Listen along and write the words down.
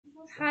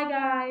Hi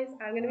guys,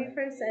 I'm gonna be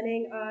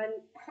presenting on.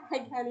 Hi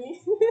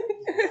Kenny.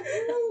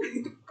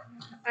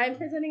 I'm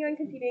presenting on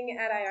competing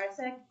at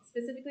IRSeC,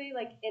 specifically,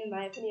 like in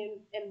my opinion,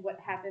 and what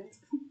happened.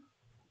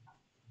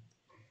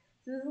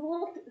 So this is a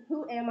little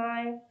who am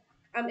I?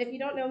 If you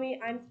don't know me,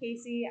 I'm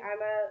Kasey.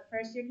 I'm a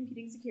first year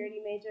computing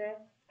security major.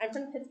 I'm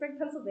from Pittsburgh,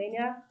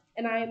 Pennsylvania,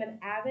 and I am an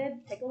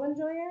avid pickle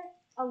enjoyer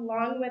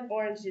along with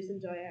orange juice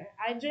enjoyer.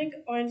 I drink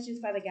orange juice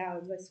by the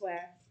gallons, I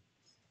swear.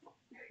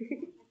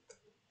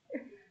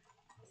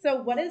 So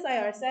what is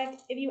IRSeC?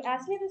 If you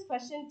asked me this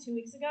question 2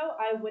 weeks ago,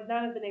 I would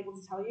not have been able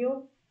to tell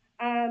you.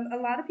 A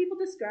lot of people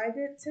described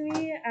it to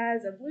me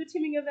as a blue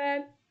teaming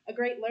event, a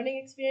great learning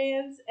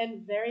experience,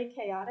 and very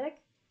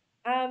chaotic.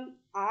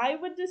 I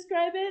would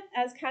describe it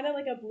as kind of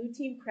like a blue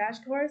team crash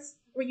course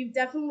where you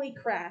definitely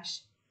crash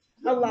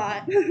a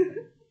lot.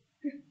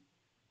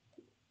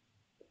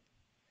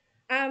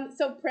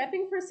 So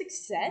prepping for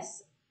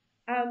success,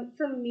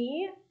 for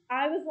me,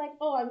 I was like,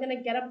 oh, I'm going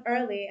to get up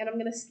early and I'm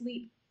going to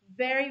sleep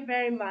very,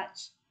 very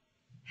much.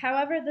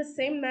 However, the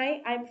same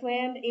night, I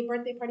planned a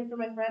birthday party for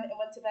my friend and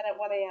went to bed at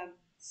 1 a.m.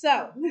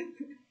 So,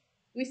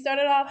 we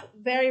started off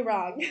very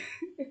wrong.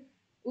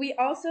 We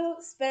also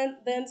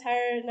spent the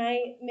entire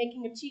night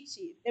making a cheat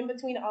sheet in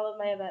between all of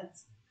my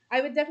events.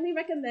 I would definitely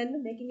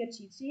recommend making a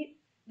cheat sheet.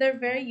 They're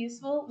very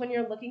useful when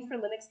you're looking for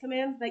Linux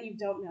commands that you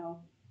don't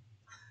know.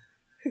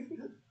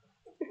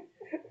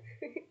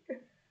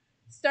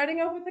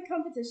 Starting off with the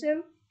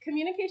competition,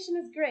 communication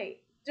is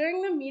great.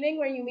 During the meeting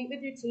where you meet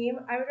with your team,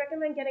 I would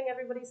recommend getting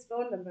everybody's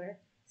phone number,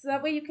 so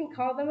that way you can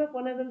call them if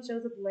one of them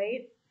shows up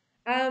late.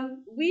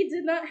 We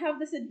did not have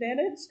this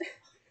advantage,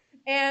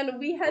 and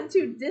we had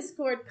to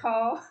Discord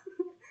call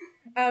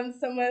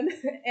someone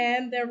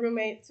and their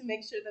roommate to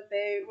make sure that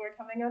they were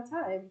coming on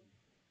time.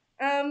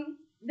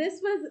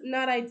 This was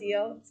not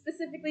ideal,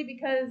 specifically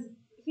because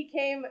he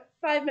came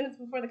 5 minutes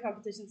before the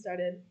competition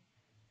started.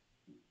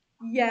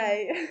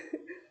 Yay.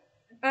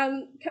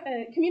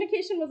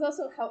 Communication was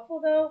also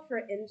helpful, though, for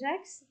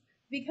injects,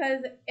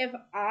 because if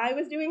I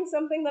was doing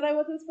something that I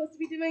wasn't supposed to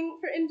be doing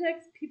for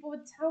injects, people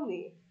would tell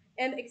me.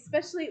 And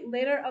especially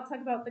later, I'll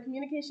talk about the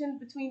communication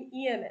between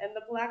Ian and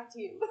the black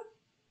team.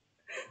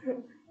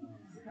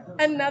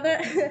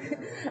 another,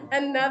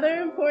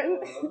 another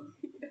important,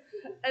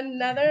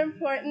 another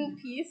important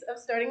piece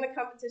of starting the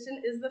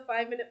competition is the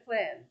 5-minute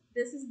plan.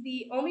 This is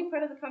the only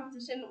part of the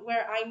competition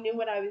where I knew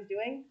what I was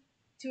doing,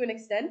 to an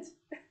extent.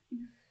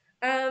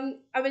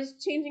 I was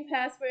changing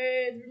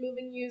passwords,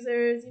 removing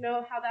users,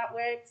 how that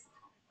works.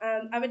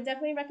 I would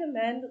definitely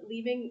recommend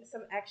leaving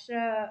some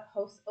extra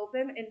hosts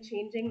open and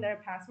changing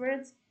their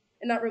passwords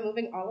and not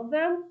removing all of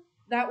them.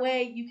 That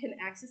way you can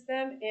access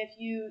them if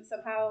you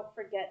somehow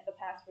forget the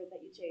password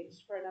that you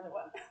changed for another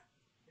one.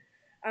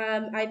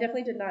 I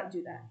definitely did not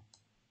do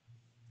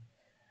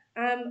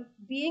that.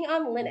 Being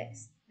on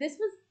Linux. This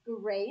was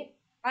great.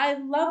 I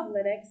love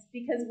Linux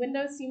because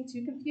Windows seemed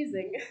too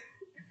confusing.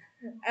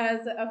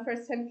 As a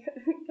first-time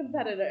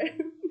competitor.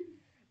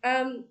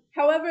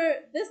 However,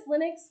 this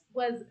Linux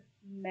was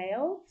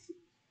mail.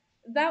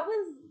 That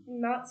was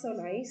not so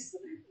nice.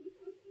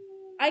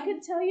 I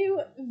could tell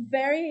you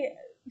very,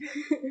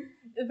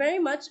 very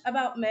much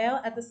about mail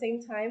at the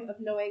same time of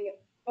knowing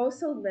oh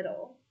so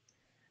little.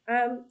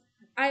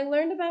 I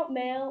learned about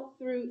mail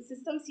through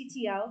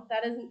systemctl.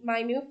 That is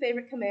my new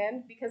favorite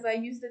command because I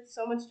used it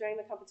so much during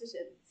the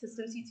competition.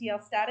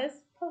 Systemctl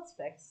status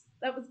postfix.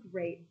 That was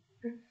great.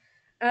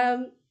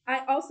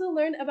 I also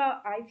learned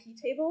about IP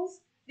tables.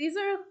 These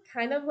are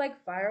kind of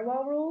like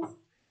firewall rules.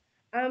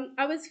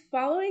 I was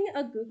following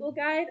a Google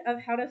guide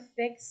of how to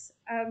fix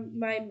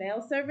my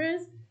mail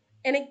servers,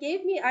 and it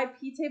gave me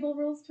IP table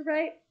rules to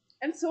write,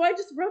 and so I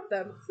just wrote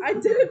them. I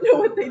didn't know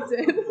what they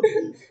did.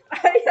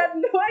 I had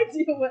no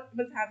idea what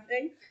was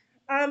happening.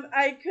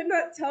 I could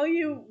not tell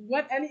you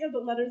what any of the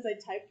letters I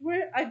typed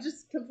were. I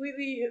just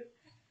completely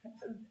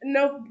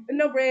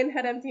no brain,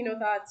 head empty, no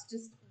thoughts,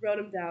 just wrote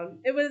them down.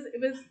 It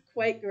was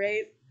quite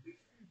great.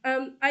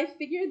 I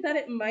figured that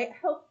it might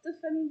help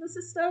defend the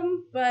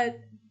system, but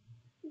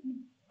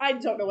I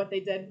don't know what they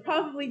did.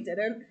 Probably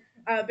didn't,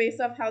 based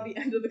off how the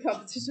end of the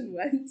competition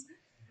went.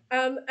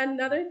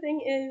 Another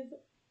thing is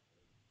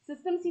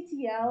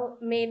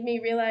systemctl made me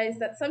realize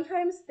that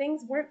sometimes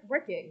things weren't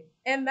working,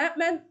 and that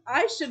meant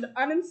I should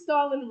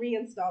uninstall and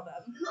reinstall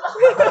them.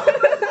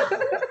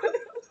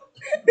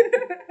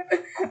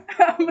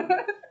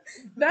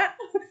 That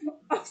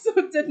also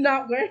did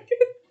not work.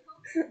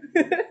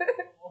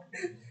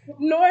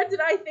 Nor did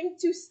I think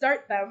to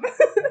start them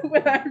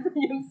when I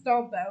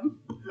reinstalled them.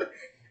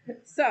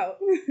 So,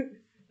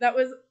 that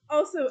was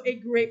also a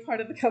great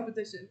part of the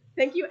competition.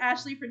 Thank you,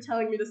 Ashley, for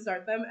telling me to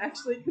start them,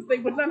 actually, because they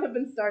would not have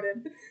been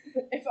started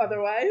if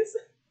otherwise.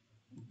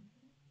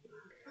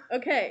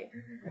 Okay.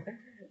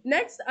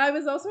 Next, I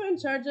was also in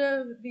charge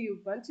of the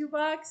Ubuntu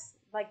box,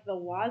 like the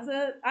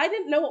Waza. I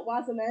didn't know what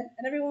Waza meant,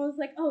 and everyone was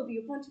like, oh, the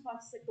Ubuntu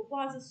box is like the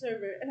Waza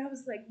server. And I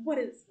was like, what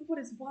is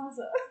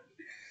Waza?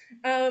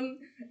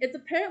 It's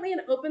apparently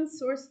an open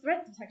source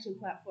threat detection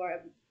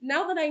platform.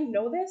 Now that I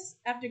know this,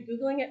 after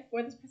Googling it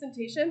for this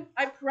presentation,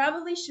 I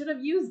probably should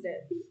have used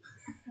it.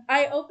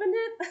 I opened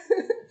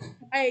it,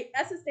 I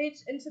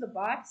SSH'd into the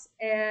box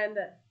and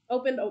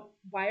opened a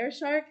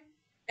Wireshark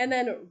and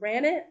then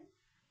ran it.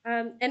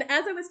 And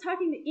as I was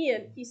talking to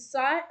Ian, he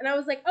saw it and I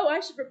was like, oh, I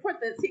should report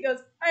this. He goes,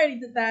 I already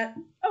did that.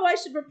 Oh, I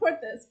should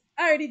report this.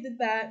 I already did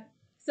that.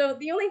 So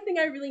the only thing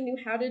I really knew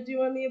how to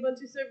do on the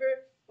Ubuntu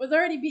server was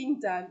already being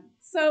done.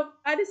 So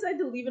I decided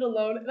to leave it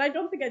alone, and I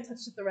don't think I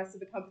touched it the rest of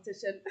the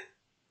competition.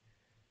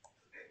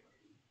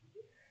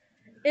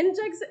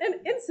 Injects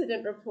and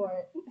incident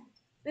report.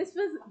 This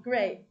was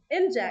great.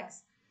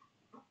 Injects.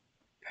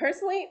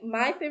 Personally,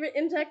 my favorite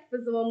inject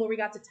was the one where we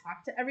got to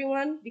talk to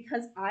everyone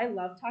because I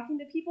love talking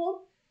to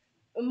people.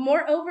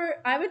 Moreover,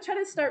 I would try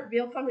to start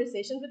real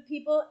conversations with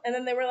people, and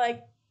then they were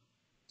like,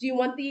 do you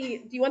want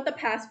the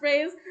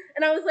passphrase?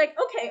 And I was like,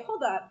 okay,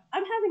 hold on.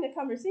 I'm having a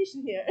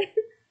conversation here.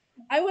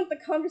 I want the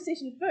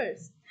conversation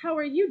first. How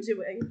are you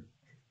doing?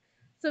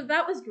 So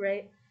that was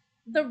great.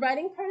 The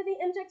writing part of the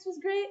index was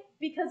great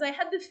because I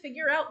had to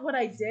figure out what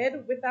I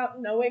did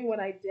without knowing what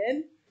I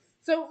did.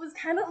 So it was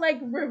kind of like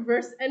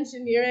reverse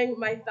engineering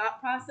my thought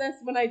process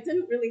when I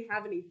didn't really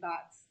have any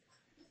thoughts.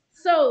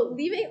 So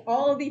leaving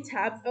all of the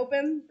tabs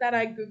open that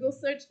I Google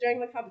searched during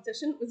the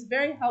competition was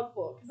very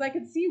helpful because I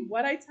could see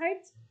what I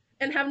typed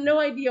and have no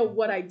idea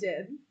what I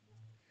did.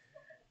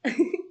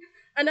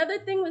 Another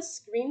thing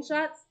was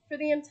screenshots. For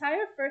the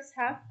entire first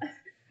half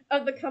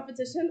of the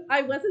competition,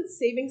 I wasn't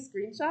saving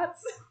screenshots.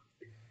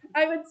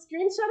 I would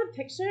screenshot a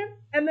picture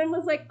and then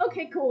was like,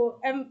 okay, cool,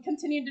 and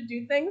continued to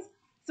do things.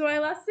 So I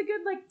lost a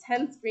good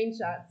 10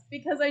 screenshots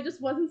because I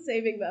just wasn't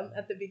saving them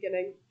at the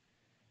beginning.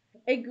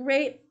 A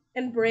great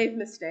and brave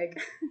mistake.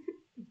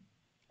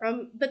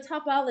 The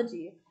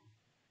topology.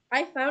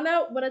 I found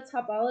out what a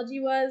topology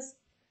was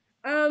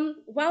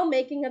while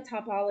making a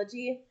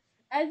topology.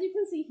 As you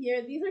can see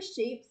here, these are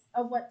shapes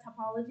of what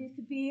topologies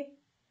could be.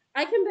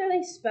 I can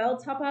barely spell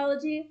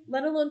topology,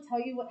 let alone tell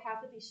you what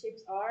half of these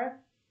shapes are.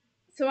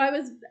 So I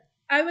was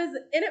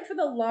in it for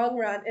the long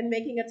run in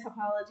making a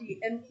topology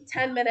in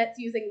 10 minutes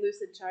using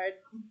Lucidchart.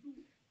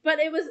 But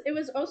it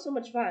was oh so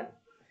much fun.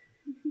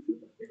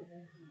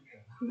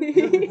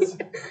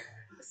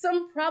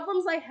 Some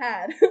problems I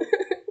had.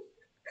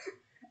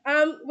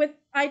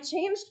 I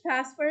changed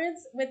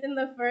passwords within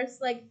the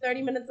first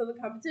 30 minutes of the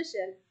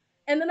competition.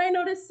 And then I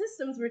noticed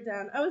systems were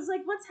down. I was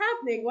like, what's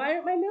happening? Why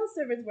aren't my mail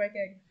servers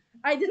working?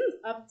 I didn't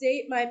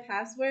update my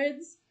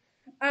passwords.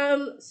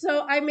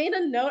 So I made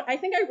a note. I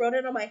think I wrote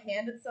it on my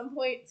hand at some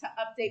point to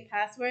update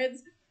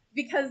passwords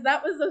because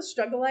that was the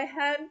struggle I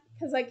had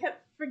because I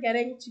kept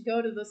forgetting to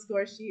go to the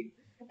score sheet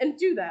and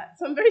do that.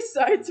 So I'm very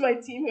sorry to my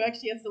team who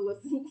actually has to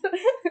listen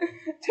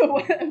to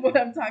what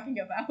I'm talking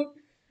about.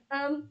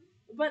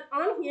 But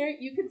on here,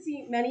 you could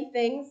see many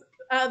things.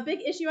 A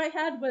big issue I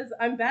had was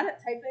I'm bad at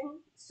typing,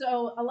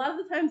 so a lot of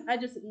the times I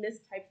just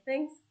mistype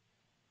things.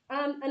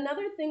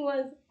 Another thing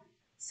was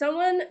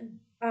someone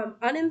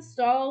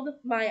uninstalled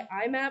my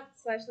IMAP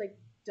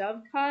 /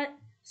 Dovecot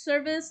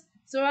service,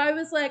 so I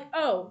was like,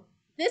 oh,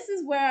 this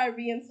is where I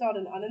reinstalled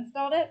and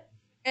uninstalled it.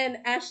 And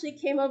Ashley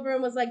came over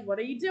and was like, what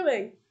are you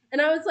doing?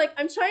 And I was like,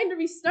 I'm trying to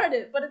restart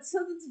it, but it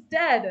says it's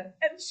dead.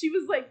 And she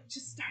was like,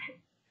 just start it.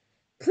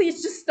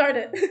 Please just start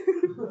it.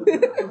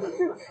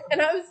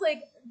 And I was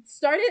like,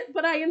 start it,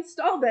 but I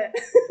installed it.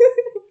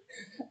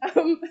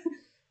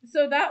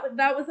 So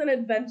that was an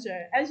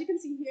adventure. As you can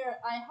see here,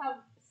 I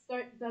have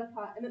start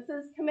Dovecot, and it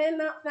says command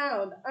not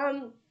found.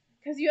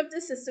 Because you have to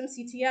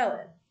systemctl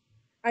it.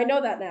 I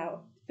know that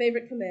now.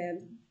 Favorite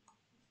command.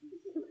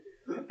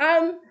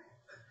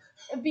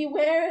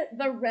 Beware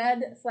the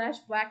red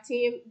 / black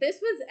team.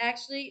 This was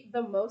actually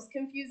the most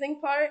confusing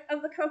part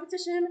of the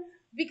competition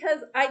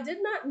because I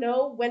did not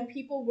know when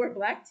people were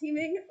black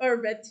teaming or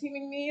red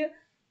teaming me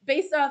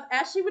based off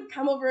Ashley would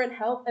come over and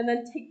help and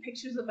then take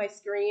pictures of my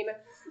screen.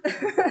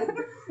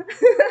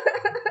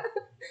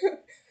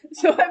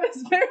 So I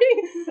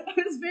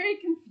was very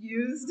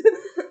confused.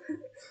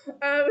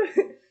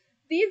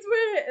 These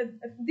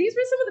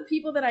were some of the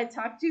people that I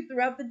talked to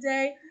throughout the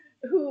day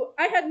who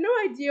I had no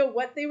idea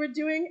what they were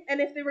doing and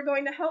if they were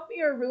going to help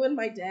me or ruin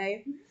my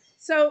day.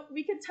 So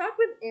we could talk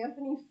with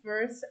Anthony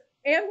first.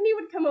 Anthony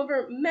would come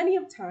over many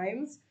of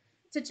times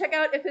to check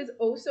out if his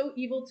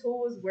oh-so-evil tool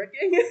was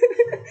working.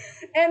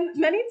 And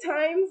many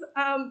times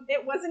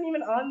it wasn't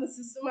even on the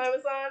system I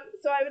was on,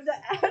 so I would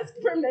ask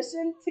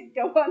permission to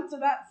go onto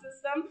that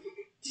system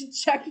to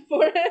check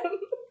for him.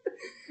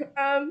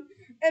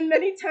 And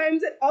many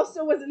times it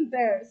also wasn't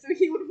there, so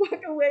he would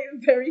walk away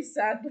very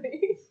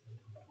sadly.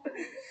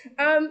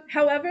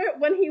 However,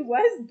 when he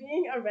was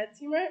being a red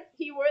teamer,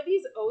 he wore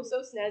these oh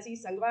so snazzy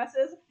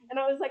sunglasses, and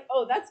I was like,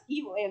 oh, that's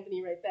evil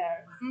Anthony right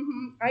there.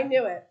 I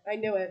knew it.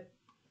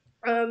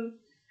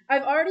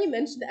 I've already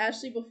mentioned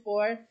Ashley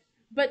before,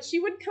 but she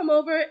would come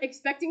over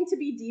expecting to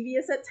be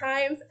devious at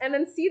times, and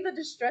then see the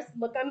distressed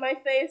look on my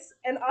face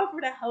and offer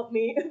to help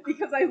me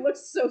because I looked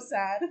so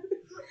sad.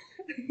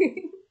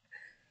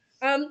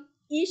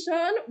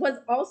 Ishan was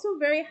also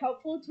very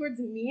helpful towards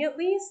me, at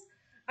least.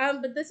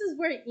 But this is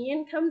where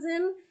Ian comes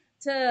in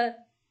to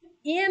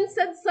Ian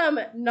said some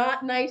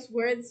not nice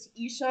words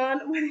to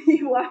Ishan when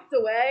he walked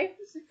away.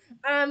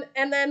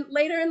 And then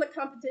later in the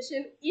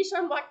competition,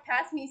 Ishan walked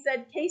past me,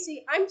 said,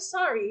 "Kasey, I'm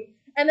sorry."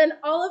 And then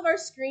all of our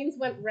screens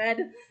went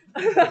red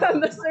on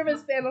the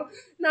service panel,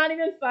 not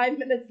even 5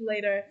 minutes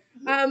later.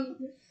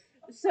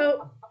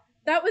 So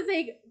that was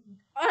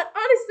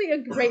honestly a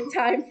great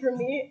time for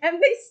me. And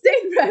they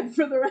stayed red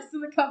for the rest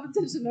of the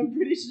competition, I'm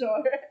pretty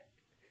sure.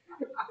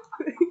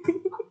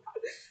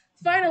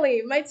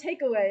 Finally, my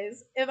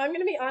takeaways. If I'm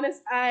going to be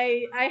honest,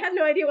 I had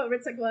no idea what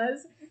IRSeC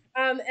was.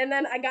 And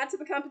then I got to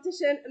the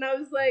competition and I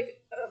was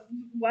like,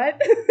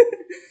 what?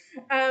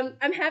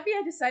 I'm happy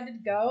I decided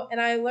to go,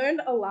 and I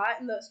learned a lot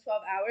in those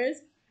 12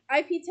 hours.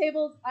 IP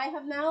tables, I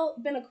have now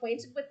been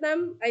acquainted with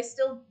them. I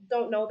still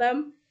don't know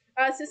them.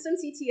 System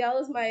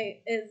CTL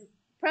is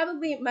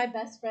probably my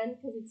best friend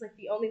because it's like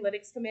the only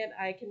Linux command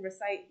I can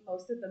recite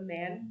most of the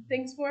man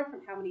things for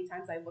from how many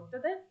times I looked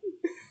at it.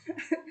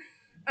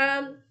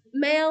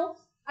 Mail,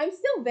 I'm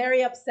still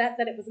very upset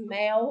that it was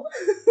mail.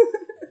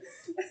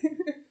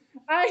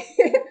 I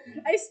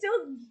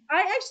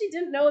actually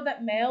didn't know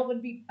that mail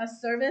would be a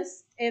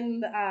service in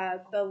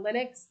the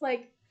Linux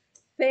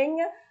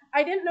thing.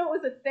 I didn't know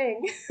it was a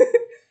thing.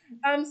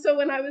 So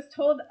when I was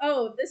told,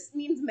 oh, this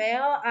means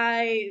mail,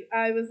 I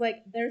was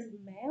like, there's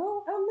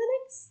mail on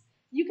Linux?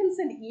 You can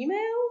send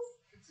emails?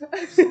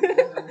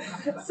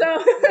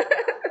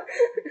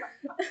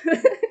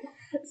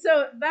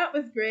 So that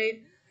was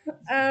great.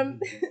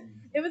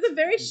 It was a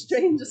very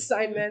strange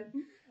assignment.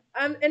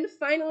 And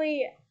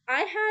finally,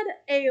 I had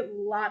a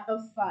lot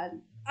of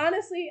fun.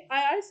 Honestly,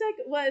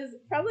 IRSeC was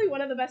probably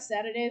one of the best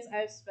Saturdays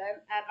I've spent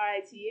at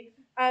RIT,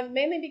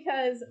 mainly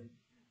because,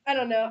 I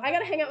don't know, I got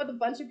to hang out with a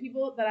bunch of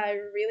people that I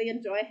really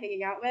enjoy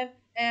hanging out with,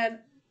 and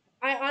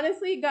I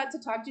honestly got to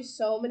talk to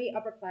so many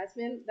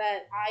upperclassmen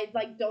that I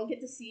don't get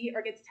to see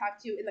or get to talk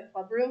to in the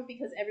club room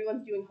because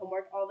everyone's doing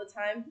homework all the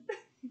time.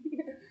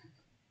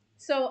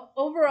 So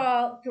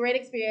overall, great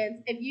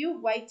experience. If you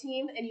white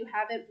teamed and you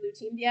haven't blue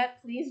teamed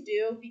yet, please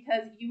do,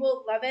 because you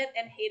will love it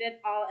and hate it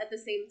all at the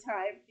same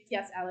time.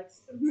 Yes,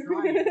 Alex.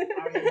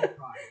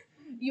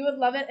 You would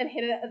love it and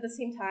hate it at the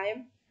same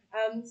time.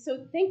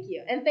 So thank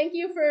you. And thank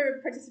you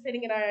for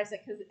participating in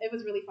IRSeC because it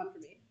was really fun for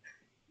me.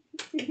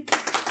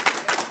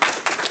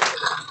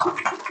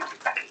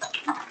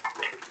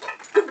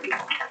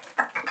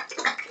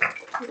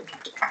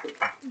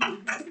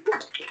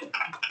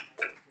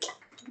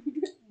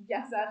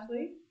 Yes,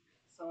 Ashley?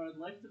 So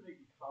I'd like to make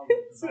a comment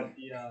about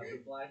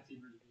the black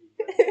teamers being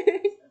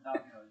and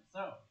not knowing.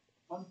 So,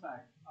 fun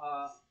fact,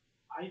 I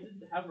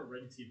didn't have a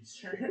red team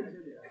shirt.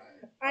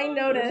 I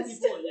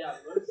noticed. People, so you have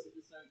to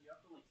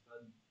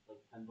spend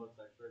 $10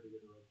 extra to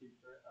get a red team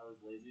shirt. I was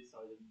lazy,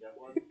 so I didn't get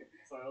one.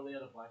 So I only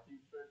had a black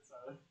team shirt, so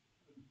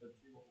the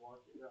team will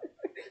walk it out.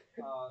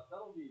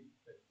 That'll be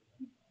fixed for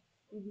next time.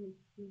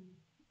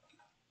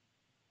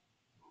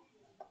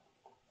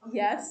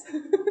 Yes.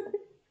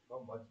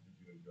 How much did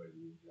you enjoy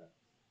the inject?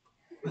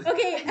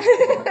 Okay.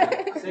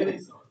 Say they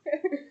saw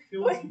it.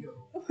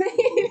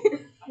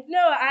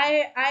 No,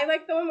 I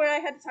liked the one where I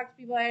had to talk to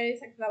people. I already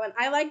talked to that one.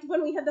 I liked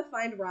when we had to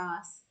find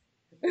Ross.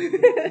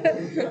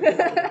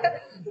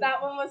 That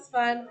one was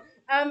fun.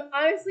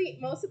 Honestly,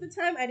 most of the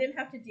time I didn't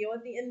have to deal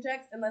with the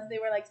injects unless they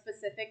were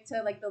specific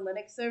to the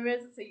Linux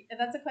servers. So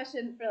that's a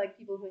question for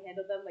people who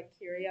handled them.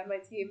 Curie on my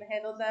team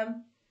handled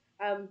them.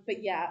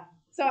 But yeah,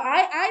 so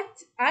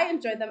I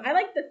enjoyed them. I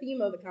liked the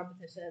theme of the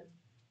competition.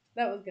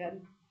 That was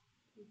good.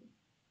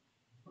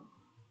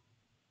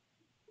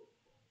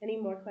 Any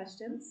more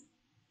questions?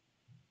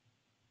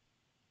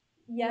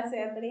 Yes,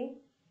 Anthony.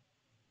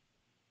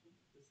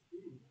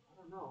 I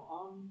don't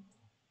know.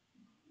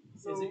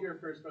 So, is it your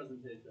first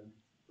presentation?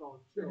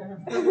 Oh, chill.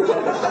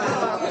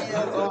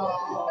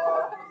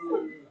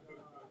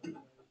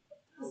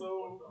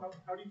 So,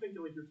 how do you think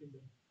your team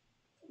did?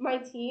 My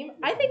team?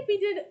 I think we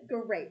did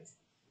great.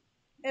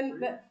 And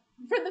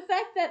for the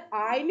fact that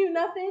I knew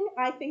nothing,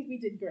 I think we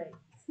did great.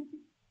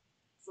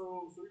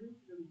 So you think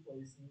you did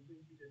place, and you think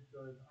you did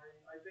good.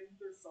 I think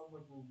there's some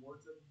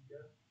rewards that you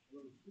get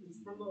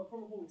just from the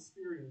whole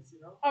experience,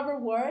 A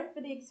reward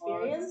for the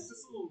experience?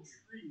 Just a little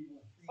treat.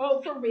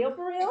 Oh, for real?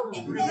 For real?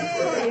 For real?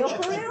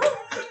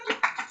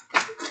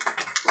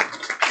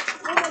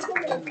 Oh my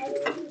goodness.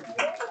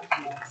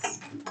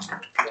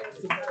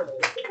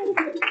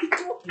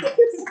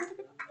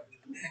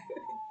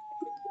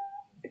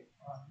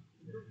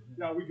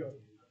 Yeah, we good.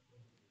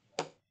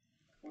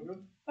 All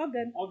good? All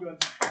good. All good.